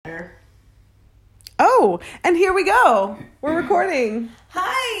Oh, and here we go. We're recording.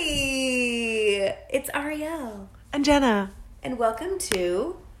 Hi, it's Ariel. And Jenna. And welcome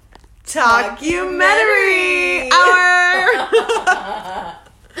to Documentary Hour.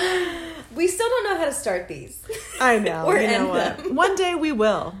 We still don't know how to start these. I know. Or you know end what? them. One day we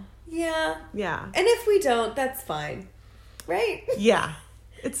will. Yeah. Yeah. And if we don't, that's fine. Right? Yeah.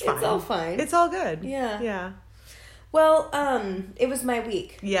 It's fine. It's all fine. It's all good. Yeah. Yeah. Well, it was my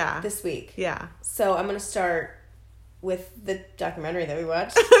week. Yeah. This week. Yeah. So I'm going to start with the documentary that we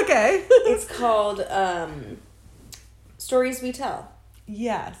watched. Okay. It's called Stories We Tell.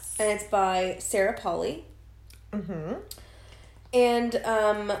 Yes. And it's by Sarah Polley. Mm-hmm. And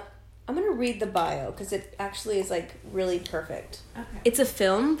I'm going to read the bio because it actually is like really perfect. Okay. It's a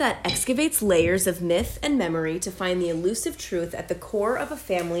film that excavates layers of myth and memory to find the elusive truth at the core of a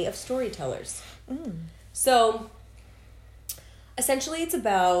family of storytellers. Mm. So, essentially it's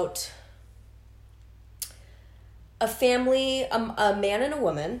about a family, a man and a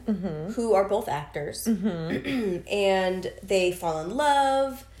woman, Mm-hmm. who are both actors, Mm-hmm. and they fall in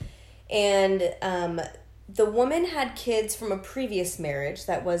love, and the woman had kids from a previous marriage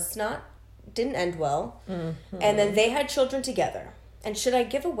that didn't end well, Mm-hmm. and then they had children together. And should I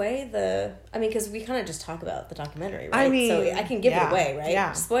give away because we kind of just talk about the documentary, right? I mean, so I can give yeah, it away, right?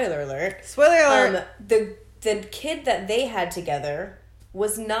 yeah. Spoiler alert. Spoiler alert. The kid that they had together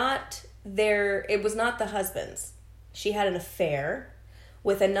was not it was not the husband's. She had an affair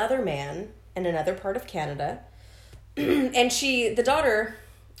with another man in another part of Canada. And the daughter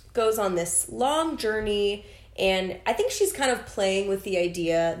goes on this long journey, and I think she's kind of playing with the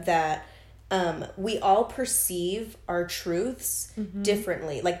idea that we all perceive our truths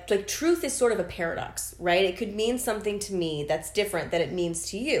differently. Like truth is sort of a paradox, right? It could mean something to me that's different than it means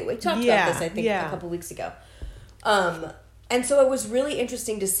to you. We talked about this, I think, a couple weeks ago. And so it was really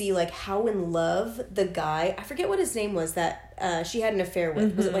interesting to see like how in love the guy, I forget what his name was, that she had an affair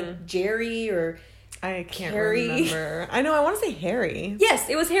with. Mm-hmm. Was it like Jerry or I can't Harry? remember. I know. I want to say Harry. Yes,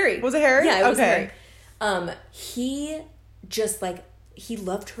 it was Harry. Was it Harry? Yeah, it was Okay. Harry. He just like, he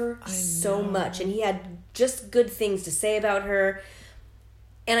loved her so much, and he had just good things to say about her.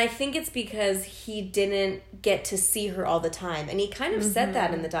 And I think it's because he didn't get to see her all the time. And he kind of said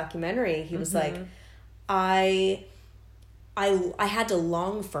that in the documentary. He was like, I had to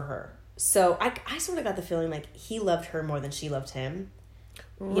long for her. So I sort of got the feeling like he loved her more than she loved him.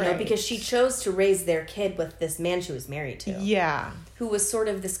 Right. You know, because she chose to raise their kid with this man she was married to. Yeah. Who was sort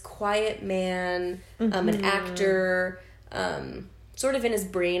of this quiet man, an actor, sort of in his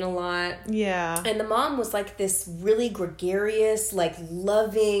brain a lot. Yeah. And the mom was like this really gregarious, like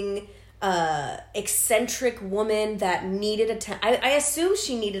loving, eccentric woman that needed attention. I assume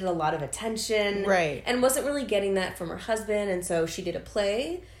she needed a lot of attention. Right. And wasn't really getting that from her husband. And so she did a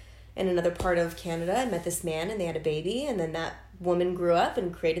play in another part of Canada and met this man, and they had a baby. And then that woman grew up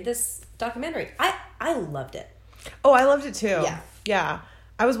and created this documentary. I loved it. Oh, I loved it too. Yeah. Yeah.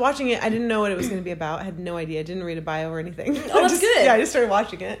 I was watching it. I didn't know what it was going to be about. I had no idea. I didn't read a bio or anything. Oh, that's good. Yeah, I just started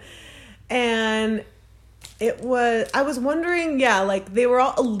watching it. And I was wondering, like they were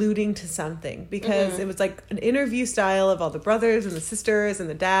all alluding to something because it was like an interview style of all the brothers and the sisters and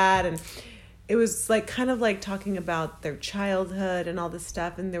the dad. And it was like kind of like talking about their childhood and all this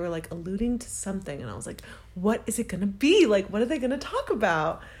stuff. And they were like alluding to something. And I was like, what is it going to be? Like, what are they going to talk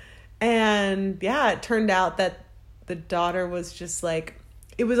about? And yeah, it turned out that the daughter was just like,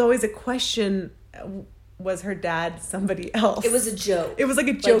 it was always a question, was her dad somebody else? It was a joke. It was like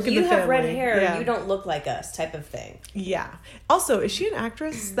a joke in the family. You have red hair, Yeah. you don't look like us type of thing. Yeah. Also, is she an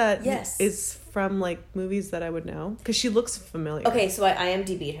actress that Yes. is from like movies that I would know? Because she looks familiar. Okay, so I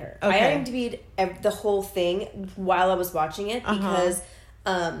IMDb'd her. Okay. I IMDb'd the whole thing while I was watching it because,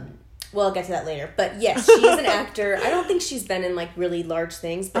 well, I'll get to that later. But yes, she is an actor. I don't think she's been in like really large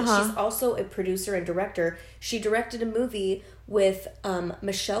things, but she's also a producer and director. She directed a movie with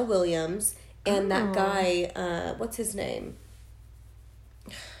Michelle Williams and that guy, what's his name?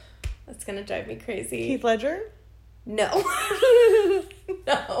 That's going to drive me crazy. Heath Ledger? No.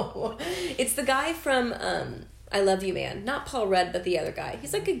 No. It's the guy from I Love You Man. Not Paul Rudd, but the other guy.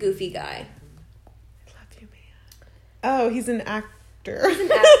 He's like a goofy guy. I love you, man. Oh, he's an actor. He's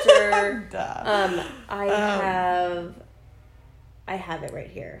an actor. Duh. I have it right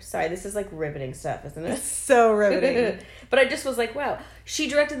here. Sorry, this is like riveting stuff, isn't it? It's so riveting. But I just was like, wow. She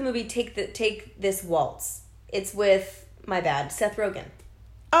directed the movie Take This Waltz. It's with, my bad, Seth Rogen.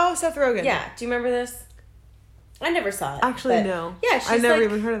 Oh, Seth Rogen. Yeah. Do you remember this? I never saw it. Actually, no. Yeah, she's I never like,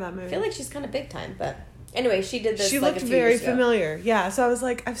 even heard of that movie. I feel like she's kind of big time, but anyway, she did this. She like looked a few very years ago. familiar. Yeah, so I was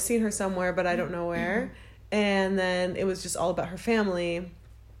like, I've seen her somewhere, but I don't know where. And then it was just all about her family.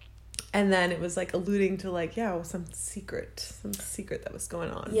 And then it was like alluding to like, some secret that was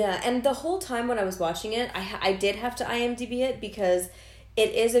going on. Yeah, and the whole time when I was watching it, I did have to IMDb it because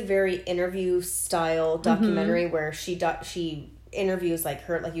it is a very interview style documentary where she interviews like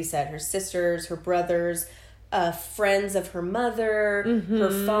you said, her sisters, her brothers, friends of her mother,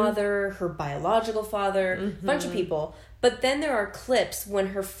 her father, her biological father, a bunch of people. But then there are clips when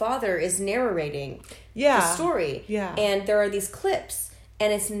her father is narrating the story. Yeah. And there are these clips,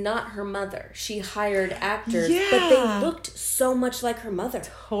 and it's not her mother. She hired actors, but they looked so much like her mother.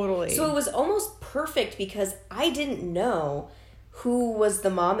 Totally. So it was almost perfect because I didn't know who was the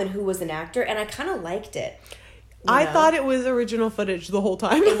mom and who was an actor, and I kind of liked it. I thought it was original footage the whole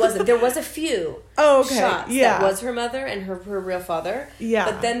time. It wasn't. There was a few shots that was her mother and her real father. Yeah.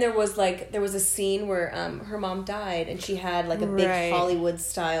 But then there was a scene where her mom died and she had like a big Hollywood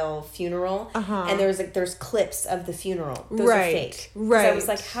style funeral. And there's clips of the funeral. Those are fake. Right. So I was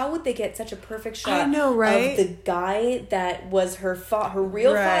like, how would they get such a perfect shot of the guy that was her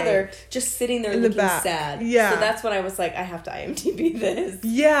real father just sitting there looking sad? Yeah. So that's when I was like, I have to IMDb this.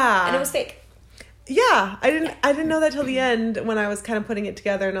 Yeah. And it was fake. Yeah, I didn't know that till the end when I was kind of putting it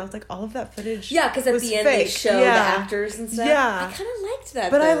together, and I was like, all of that footage. Yeah, because at the end they show the actors and stuff. Yeah, I kind of liked that.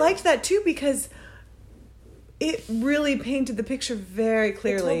 But I liked that too because it really painted the picture very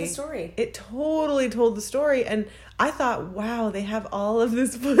clearly. It told the story. It totally told the story, and I thought, wow, they have all of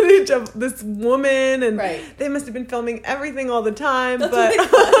this footage of this woman, and they must have been filming everything all the time. That's but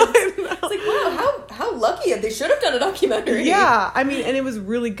it's like, wow, how lucky. They should have done a documentary. Yeah, I mean, and it was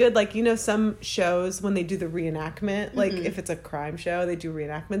really good. Like, some shows when they do the reenactment, like if it's a crime show, they do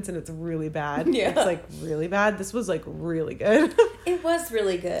reenactments, and it's really bad. Yeah. It's like really bad. This was like really good. It was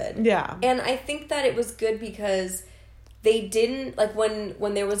really good. Yeah. And I think that it was good because they didn't, like,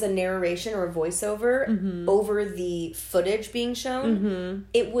 when there was a narration or a voiceover over the footage being shown,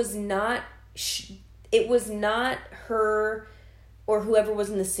 it was not her or whoever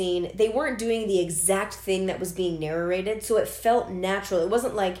was in the scene. They weren't doing the exact thing that was being narrated, so it felt natural. It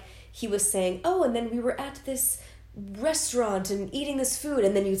wasn't like he was saying, oh, and then we were at this restaurant and eating this food,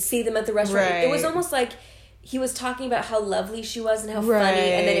 and then you'd see them at the restaurant. Right. It was almost like he was talking about how lovely she was and how funny,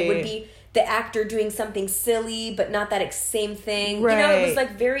 and then it would be the actor doing something silly, but not that same thing. Right. It was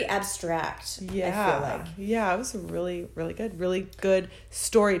like very abstract. Yeah. I feel like. Yeah, it was really, really good. Really good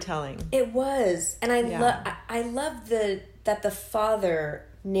storytelling. It was. And I love that the father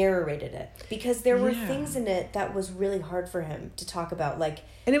narrated it because there were things in it that was really hard for him to talk about.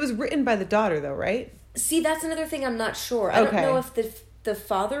 And it was written by the daughter though, right? See, that's another thing I'm not sure. I don't know if the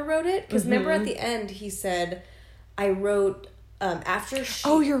father wrote it because remember at the end he said, I wrote... after she,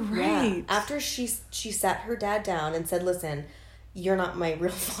 you're right. Yeah, after she sat her dad down and said, listen, you're not my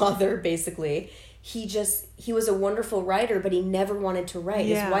real father, basically. He was a wonderful writer, but he never wanted to write.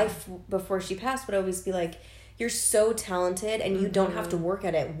 Yeah. His wife, before she passed, would always be like, you're so talented and you don't have to work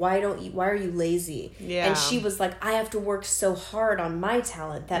at it. Why are you lazy? Yeah. And she was like, I have to work so hard on my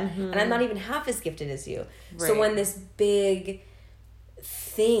talent and I'm not even half as gifted as you. Right. So when this big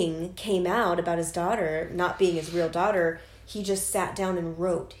thing came out about his daughter not being his real daughter, he just sat down and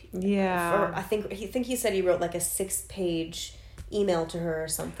wrote. Yeah. Or I think he said he wrote like a 6-page email to her or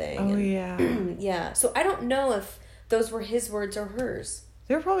something. Oh, yeah. Yeah. So I don't know if those were his words or hers.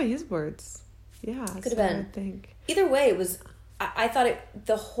 They were probably his words. Yeah. Could have been. I think. Either way, it was... I thought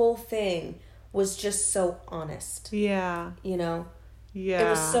the whole thing was just so honest. Yeah. Yeah. It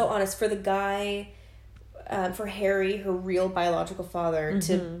was so honest. For the guy... for Harry, her real biological father,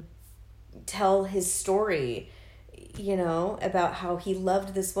 to tell his story... about how he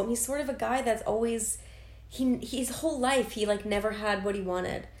loved this woman. He's sort of a guy that's always... His whole life, he, never had what he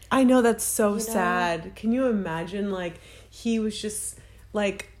wanted. I know, that's so sad. Can you imagine, he was just,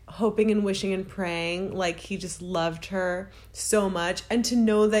 hoping and wishing and praying, he just loved her so much. And to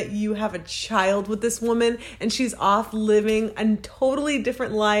know that you have a child with this woman, and she's off living a totally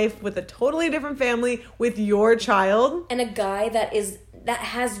different life with a totally different family with your child. And a guy that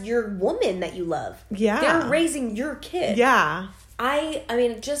has your woman that you love. Yeah. They're raising your kid. Yeah. I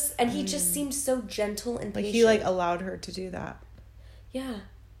mean, he just seemed so gentle and patient. He, allowed her to do that. Yeah.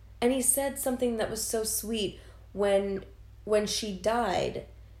 And he said something that was so sweet. When she died,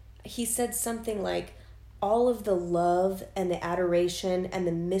 he said something like, all of the love and the adoration and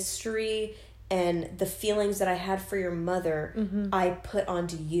the mystery and the feelings that I had for your mother, I put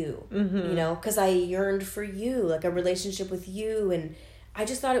onto you, because I yearned for you, a relationship with you. And I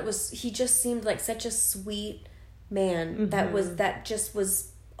just thought he just seemed like such a sweet man that just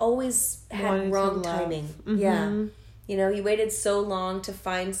was always had wrong timing. You know, he waited so long to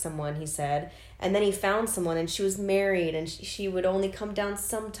find someone, he said. And then he found someone, and she was married, and she would only come down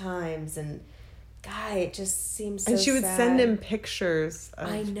sometimes. And, God, it just seems so sad. And she would send him pictures.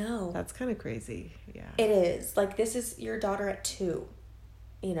 I know. That's kind of crazy. Yeah. It is. Like, this is your daughter at 2.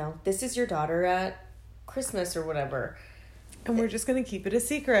 You know, this is your daughter at Christmas or whatever. And we're just going to keep it a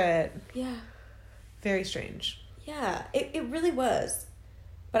secret. Yeah. Very strange. Yeah, it really was.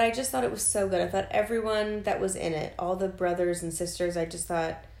 But I just thought it was so good. I thought everyone that was in it, all the brothers and sisters, I just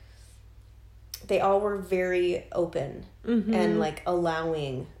thought they all were very open and, like,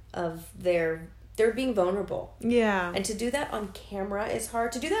 allowing of they're being vulnerable. Yeah. And to do that on camera is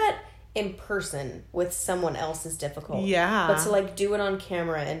hard. To do that in person with someone else is difficult. Yeah. But to, like, do it on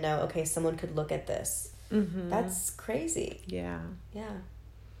camera and know, okay, someone could look at this. That's crazy. Yeah. Yeah.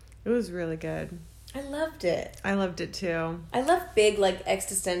 It was really good. I loved it. I loved it too. I love big, like,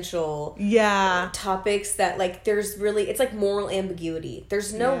 existential topics that, like, there's really, it's like moral ambiguity.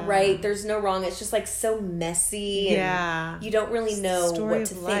 There's no right, there's no wrong. It's just, like, so messy. And you don't really know what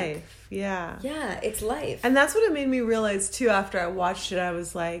to think. Yeah. Yeah, it's life. And that's what it made me realize too after I watched it. I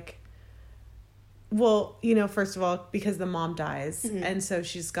was like, well, you know, first of all, because the mom dies. And so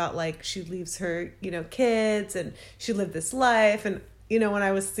she's got, like, she leaves her, you know, kids, and she lived this life. And, you know, when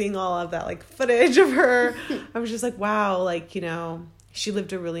I was seeing all of that, like, footage of her, I was just like, wow, like, you know, she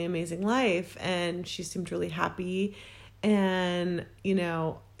lived a really amazing life, and she seemed really happy, and, you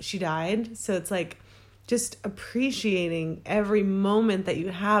know, she died. So it's like just appreciating every moment that you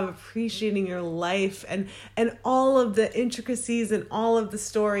have, appreciating your life, and all of the intricacies and all of the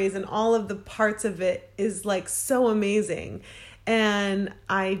stories and all of the parts of it is, like, so amazing. And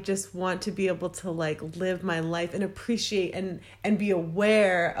I just want to be able to, like, live my life and appreciate and be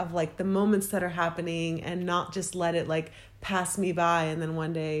aware of, like, the moments that are happening, and not just let it, like, pass me by, and then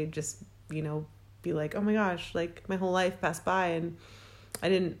one day just, you know, be like, oh my gosh, like, my whole life passed by and I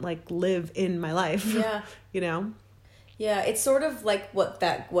didn't, like, live in my life. Yeah. You know? Yeah, it's sort of like what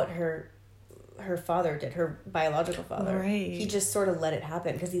her father did, her biological father. Right. He just sort of let it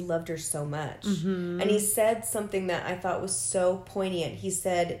happen because he loved her so much. And he said something that I thought was so poignant. He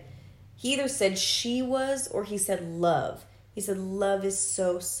either said she was, or he said love. He said love is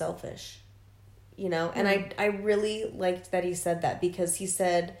so selfish, you know? And I really liked that he said that, because he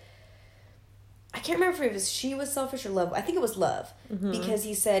said, I can't remember if it was she was selfish or love. I think it was love, because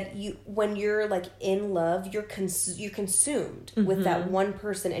he said when you're, like, in love, you're consumed with that one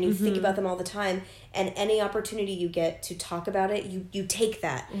person, and you think about them all the time, and any opportunity you get to talk about it, you take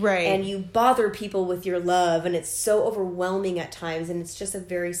that, right, and you bother people with your love, and it's so overwhelming at times, and it's just a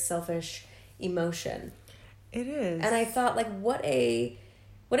very selfish emotion. It is. And I thought, like, what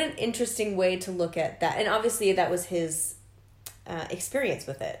an interesting way to look at that. And obviously that was his experience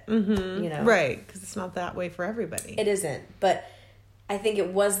with it, you know? Right, because it's not that way for everybody. It isn't, but I think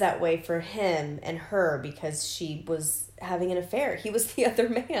it was that way for him and her, because she was having an affair. He was the other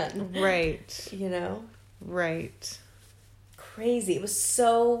man. Right. You know? Right. Crazy. It was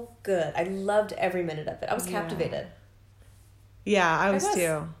so good. I loved every minute of it. I was captivated. Yeah, I was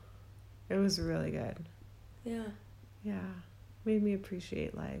too. It was really good. Yeah. Yeah. Made me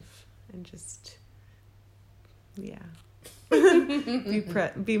appreciate life and just,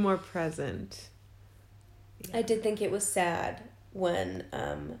 be more present. Yeah. I did think it was sad when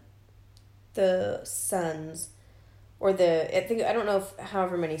the sons, or I don't know if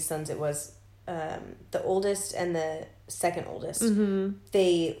however many sons it was, the oldest and the second oldest,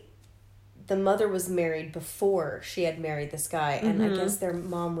 the mother was married before she had married this guy, and I guess their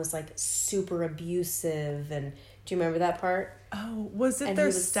mom was, like, super abusive. And do you remember that part? Oh, was it their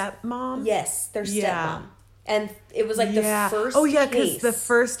stepmom? Yes, their stepmom. And it was, like, the first because the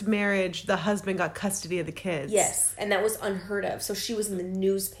first marriage, the husband got custody of the kids. Yes, and that was unheard of. So she was in the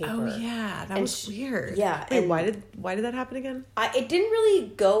newspaper. Oh, yeah, that was weird. Yeah. Wait, why did that happen again? It didn't really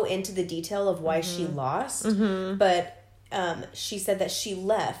go into the detail of why she lost, but she said that she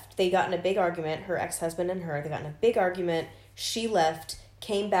left. They got in a big argument, her ex-husband and her. They got in a big argument. She left,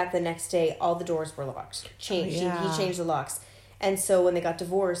 came back the next day, all the doors were locked. He changed the locks. And so when they got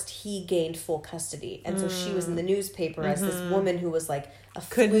divorced, he gained full custody. And so she was in the newspaper as this woman who was, like,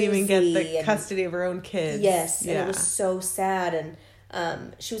 couldn't even get the custody of her own kids. Yes, and it was so sad.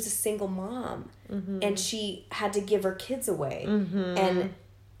 And she was a single mom, and she had to give her kids away. And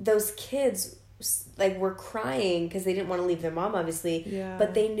those kids like were crying because they didn't want to leave their mom, obviously. Yeah.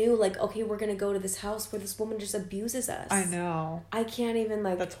 But they knew, like, okay, we're going to go to this house where this woman just abuses us. I know. I can't even,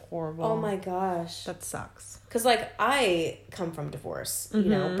 like... That's horrible. Oh, my gosh. That sucks. Because, like, I come from divorce, you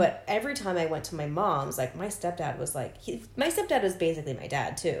know, but every time I went to my mom's, like, my stepdad was, like... my stepdad was basically my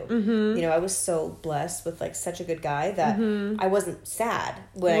dad, too. You know, I was so blessed with, like, such a good guy that I wasn't sad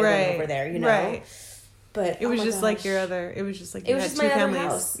when I went over there, you know? Right. But it was just like your other. It was just like you had just two my other families.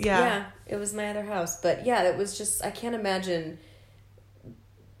 house. Yeah, it was my other house. But yeah, it was just, I can't imagine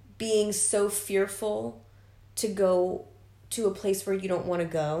being so fearful to go to a place where you don't want to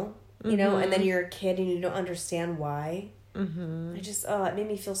go. You know, and then you're a kid and you don't understand why. I just it made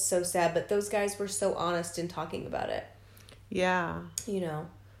me feel so sad. But those guys were so honest in talking about it. Yeah. You know.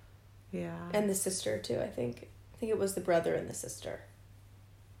 Yeah. And the sister too. I think it was the brother and the sister.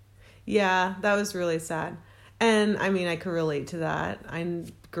 Yeah, that was really sad. And I mean, I could relate to that. I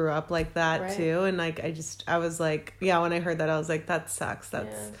grew up like that too. And like, I was like, yeah, when I heard that, I was like, that sucks.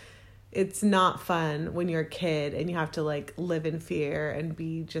 It's not fun when you're a kid and you have to like live in fear and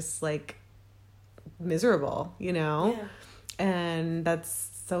be just like miserable, you know? Yeah. And that's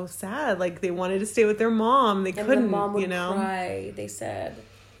so sad. Like they wanted to stay with their mom. They couldn't, the mom would you know? cry, they said.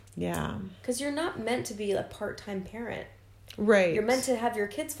 Yeah. Because you're not meant to be a part-time parent. Right. You're meant to have your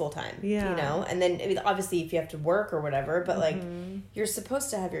kids full time. Yeah. You know? And then, I mean, obviously, if you have to work or whatever, but, like, you're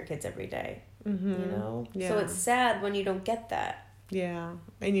supposed to have your kids every day. You know? Yeah. So it's sad when you don't get that. Yeah.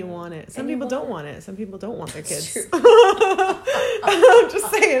 And you want it. Some people don't want it. Some people don't want their kids. True. I'm just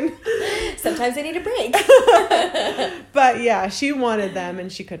saying. Sometimes they need a break. But, yeah, she wanted them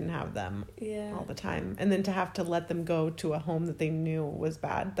and she couldn't have them all the time. And then to have to let them go to a home that they knew was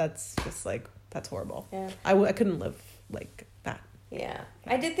bad, that's just, like, that's horrible. Yeah. I couldn't live like that. Yeah.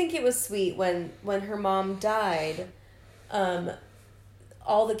 I did think it was sweet when her mom died,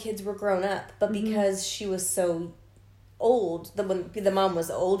 all the kids were grown up, but because she was so old, the mom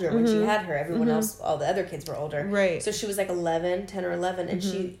was older when she had her, everyone else, all the other kids were older. Right. So she was like 10 or 11,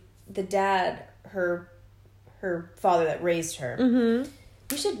 and the dad, her father that raised her,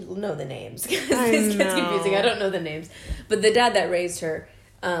 you should know the names, because this gets confusing. I don't know the names. But the dad that raised her,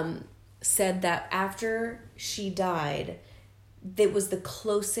 said that after she died, it was the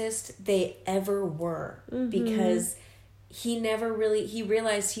closest they ever were, because he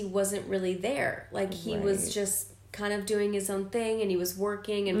realized he wasn't really there. Like, he was just kind of doing his own thing, and he was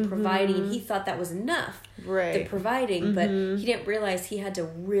working and providing, and he thought that was enough, the providing, but he didn't realize he had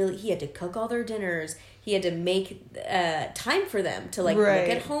to cook all their dinners. He had to make time for them to, like, look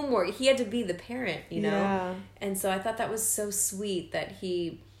at homework. He had to be the parent, you know? Yeah. And so I thought that was so sweet that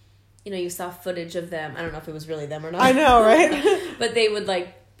he... You know, you saw footage of them. I don't know if it was really them or not. I know, right? But they would,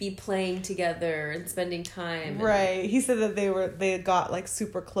 like, be playing together and spending time. Right. He said that they got, like,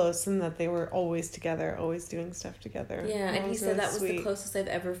 super close and that they were always together, always doing stuff together. Yeah, and he said really that was sweet. the closest I've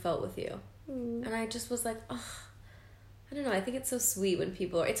ever felt with you. And I just was like, oh, I don't know. I think it's so sweet when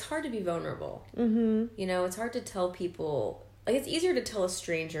people are... It's hard to be vulnerable. You know, it's hard to tell people... Like, it's easier to tell a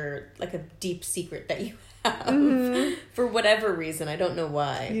stranger, like, a deep secret that you have. For whatever reason. I don't know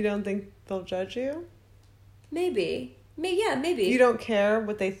why. You don't think they'll judge you? Maybe. Yeah, maybe. You don't care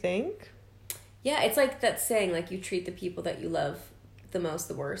what they think? Yeah, it's like that saying, like, you treat the people that you love the most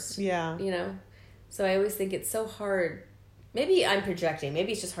the worst. Yeah. You know? So I always think it's so hard. Maybe I'm projecting.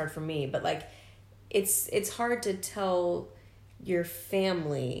 Maybe it's just hard for me. But, like, it's hard to tell your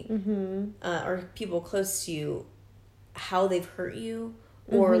family or people close to you how they've hurt you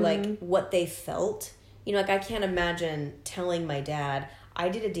or, like, what they felt. You know, like, I can't imagine telling my dad, I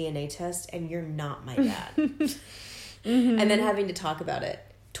did a DNA test and you're not my dad. And then having to talk about it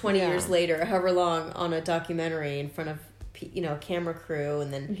 20 years later, however long, on a documentary in front of, you know, camera crew,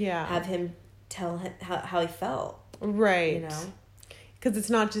 and then have him tell him how he felt. Right. You know? Because it's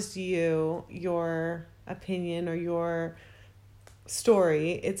not just your opinion or your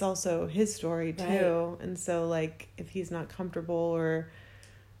story. It's also his story, too. Right. And so, like, if he's not comfortable or,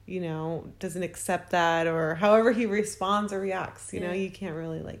 you know, doesn't accept that, or however he responds or reacts, you know, you can't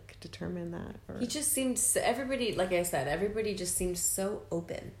really, like, determine that. Or... He just seemed... Everybody, like I said, everybody just seemed so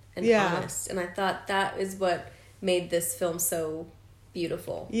open and honest. And I thought that is what made this film so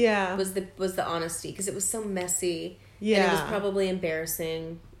beautiful. Yeah. Was the honesty. Because it was so messy. Yeah. And it was probably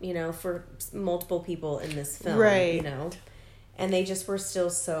embarrassing, you know, for multiple people in this film. Right. You know. And they just were still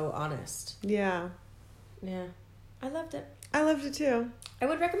so honest. Yeah. Yeah. I loved it. I loved it too. I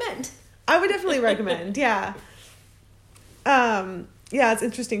would recommend. I would definitely recommend, yeah. Yeah, it's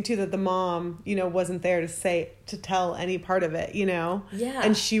interesting too that the mom, you know, wasn't there to tell any part of it, you know? Yeah.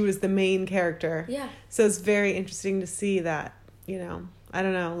 And she was the main character. Yeah. So it's very interesting to see that, you know, I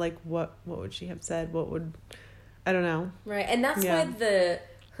don't know. Like, what would she have said? I don't know. Right. And that's why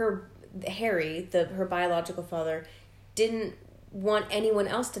Harry, her biological father, didn't want anyone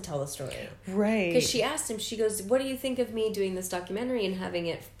else to tell the story. Right. Because she asked him, she goes, what do you think of me doing this documentary and having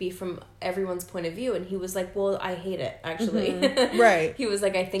it be from everyone's point of view? And he was like, well, I hate it, actually. Mm-hmm. Right. He was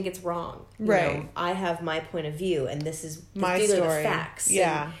like, I think it's wrong. Right. I have my point of view, and this is my these story. Are the facts.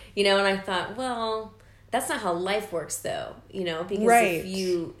 Yeah. And, and I thought, well, that's not how life works, though. Because right.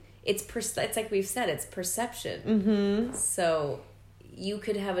 if it's like we've said, it's perception. Mm-hmm. So you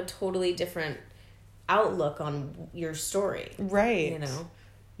could have a totally different outlook on your story. Right.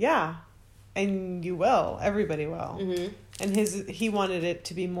 Yeah. And you will. Everybody will. Mm-hmm. And he wanted it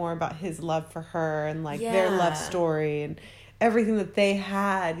to be more about his love for her and like their love story and everything that they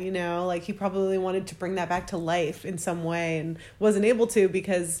had, like he probably wanted to bring that back to life in some way and wasn't able to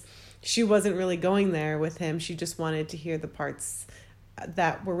because she wasn't really going there with him. She just wanted to hear the parts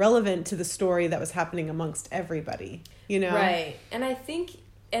that were relevant to the story that was happening amongst everybody, Right. And I think,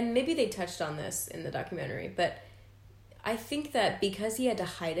 and maybe they touched on this in the documentary, but I think that because he had to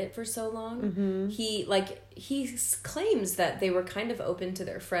hide it for so long, mm-hmm. he claims that they were kind of open to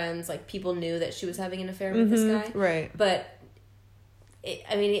their friends, like people knew that she was having an affair with mm-hmm. this guy. Right. But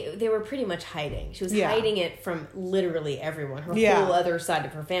they were pretty much hiding. She was hiding it from literally everyone. Her whole other side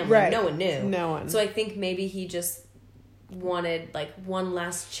of her family. Right. No one knew. No one. So I think maybe he just wanted like one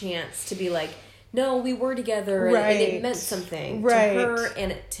last chance to be like, no, we were together and it meant something to her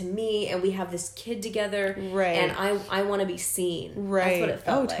and to me, and we have this kid together, and I want to be seen. Right. That's what it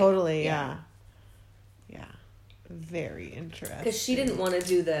felt like. Totally. Yeah. Very interesting. Because she didn't want to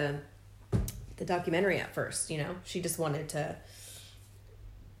do the documentary at first, She just wanted to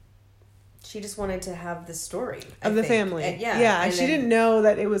have the story of the family. And she didn't know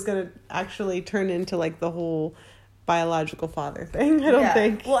that it was going to actually turn into like the whole biological father thing. I don't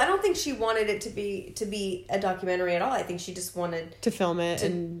think. Well, I don't think she wanted it to be a documentary at all. I think she just wanted to film it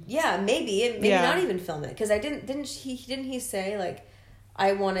maybe not even film it, because didn't he say like,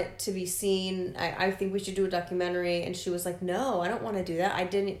 I want it to be seen. I think we should do a documentary, and she was like, no, I don't want to do that.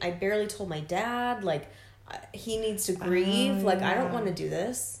 I barely told my dad, like he needs to grieve. I don't want to do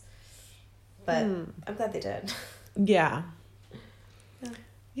this. But I'm glad they did. Yeah.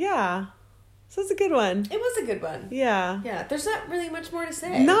 So it's a good one. It was a good one. Yeah. Yeah. There's not really much more to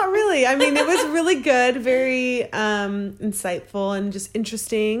say. Not really. I mean, it was really good, very insightful and just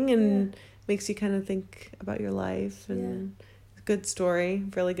interesting, and makes you kind of think about your life. And good story,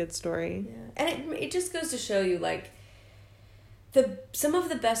 really good story. Yeah. And it just goes to show you, like, some of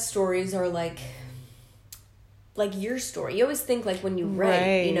the best stories are like your story. You always think like when you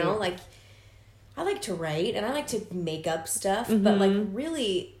write, like I like to write and I like to make up stuff, mm-hmm. but like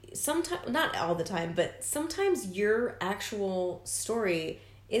really sometimes, not all the time, but sometimes your actual story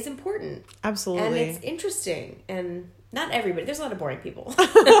is important. Absolutely. And it's interesting, and not everybody, there's a lot of boring people.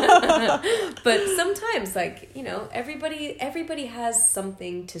 But sometimes like, everybody has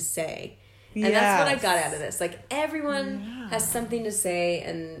something to say. And that's what I got out of this. Like everyone has something to say,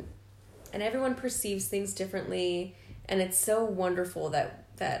 and everyone perceives things differently, and it's so wonderful that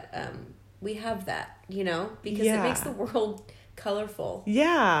we have that, because it makes the world colorful.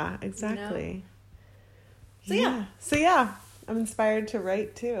 Yeah, exactly. So I'm inspired to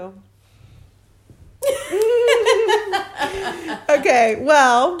write too. Okay,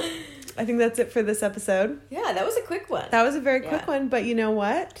 well, I think that's it for this episode. Yeah, that was a quick one. That was a very quick one, but you know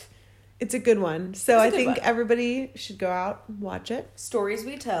what? It's a good one. So I think everybody should go out and watch it. Stories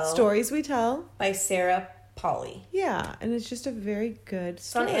We Tell. Stories We Tell. By Sarah Polly. Yeah, and it's just a very good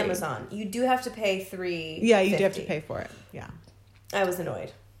story. It's on Amazon. You do have to pay $3.50. Yeah, you do have to pay for it. Yeah. I was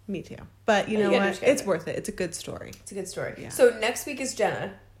annoyed. Me too. But you know what? It's worth it. It's a good story. It's a good story. Yeah. So next week is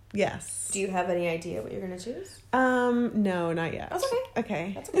Jenna. Yes. Do you have any idea what you're going to choose? No, not yet. That's okay.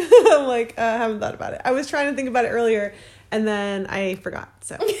 Okay. That's okay. I'm like, I haven't thought about it. I was trying to think about it earlier, and then I forgot.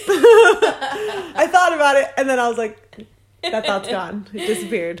 So I thought about it, and then I was like, that thought's gone. It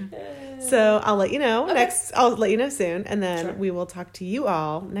disappeared. So I'll let you know I'll let you know soon, and then we will talk to you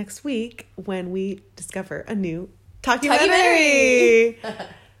all next week when we discover a new documentary.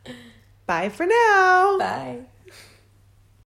 Bye for now. Bye.